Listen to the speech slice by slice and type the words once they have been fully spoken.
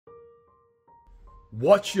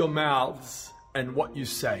Watch your mouths and what you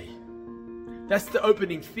say. That's the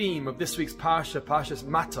opening theme of this week's Parsha, Parshas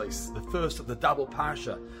Matos, the first of the double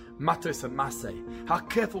Parsha, Matos-Masei. How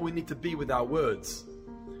careful we need to be with our words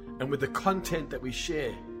and with the content that we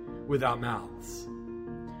share with our mouths.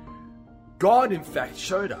 God, in fact,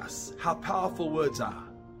 showed us how powerful words are,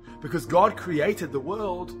 because God created the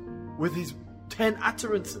world with his 10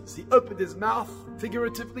 utterances. He opened his mouth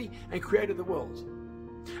figuratively and created the world.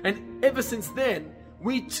 And ever since then,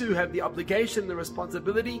 we too have the obligation and the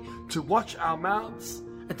responsibility to watch our mouths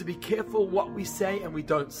and to be careful what we say and we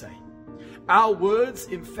don't say. Our words,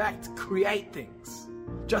 in fact, create things,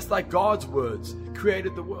 just like God's words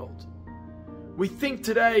created the world. We think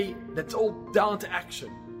today that's all down to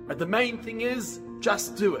action. But the main thing is,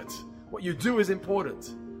 just do it. What you do is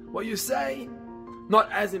important. What you say,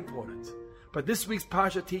 not as important. But this week's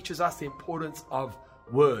Parsha teaches us the importance of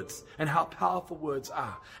words and how powerful words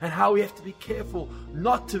are, and how we have to be careful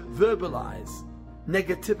not to verbalize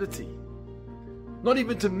negativity, not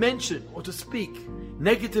even to mention or to speak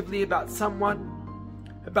negatively about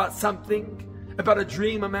someone, about something, about a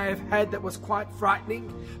dream I may have had that was quite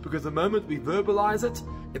frightening, because the moment we verbalize it,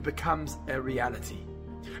 it becomes a reality.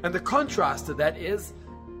 And the contrast to that is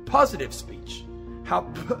positive speech. How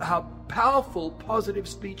powerful positive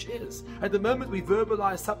speech is. At the moment we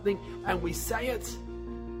verbalize something and we say it,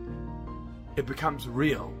 it becomes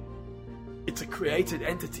real. It's a created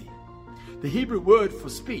entity. The Hebrew word for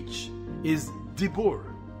speech is dibur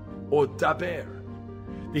or daber.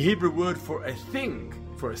 The Hebrew word for a thing,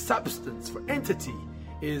 for a substance, for entity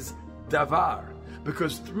is davar.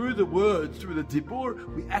 Because through the word, through the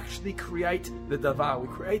dibur, we actually create the davar,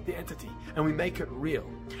 we create the entity, and we make it real.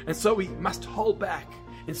 And so we must hold back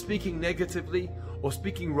in speaking negatively or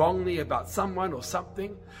speaking wrongly about someone or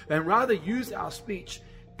something, and rather use our speech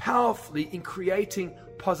powerfully in creating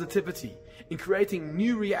positivity, in creating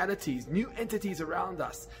new realities, new entities around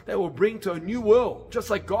us that will bring to a new world. Just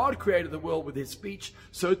like God created the world with his speech,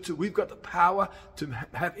 so too we've got the power to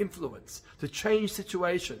have influence, to change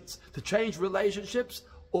situations, to change relationships,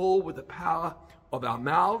 all with the power of our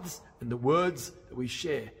mouths and the words that we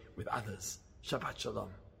share with others. Shabbat Shalom.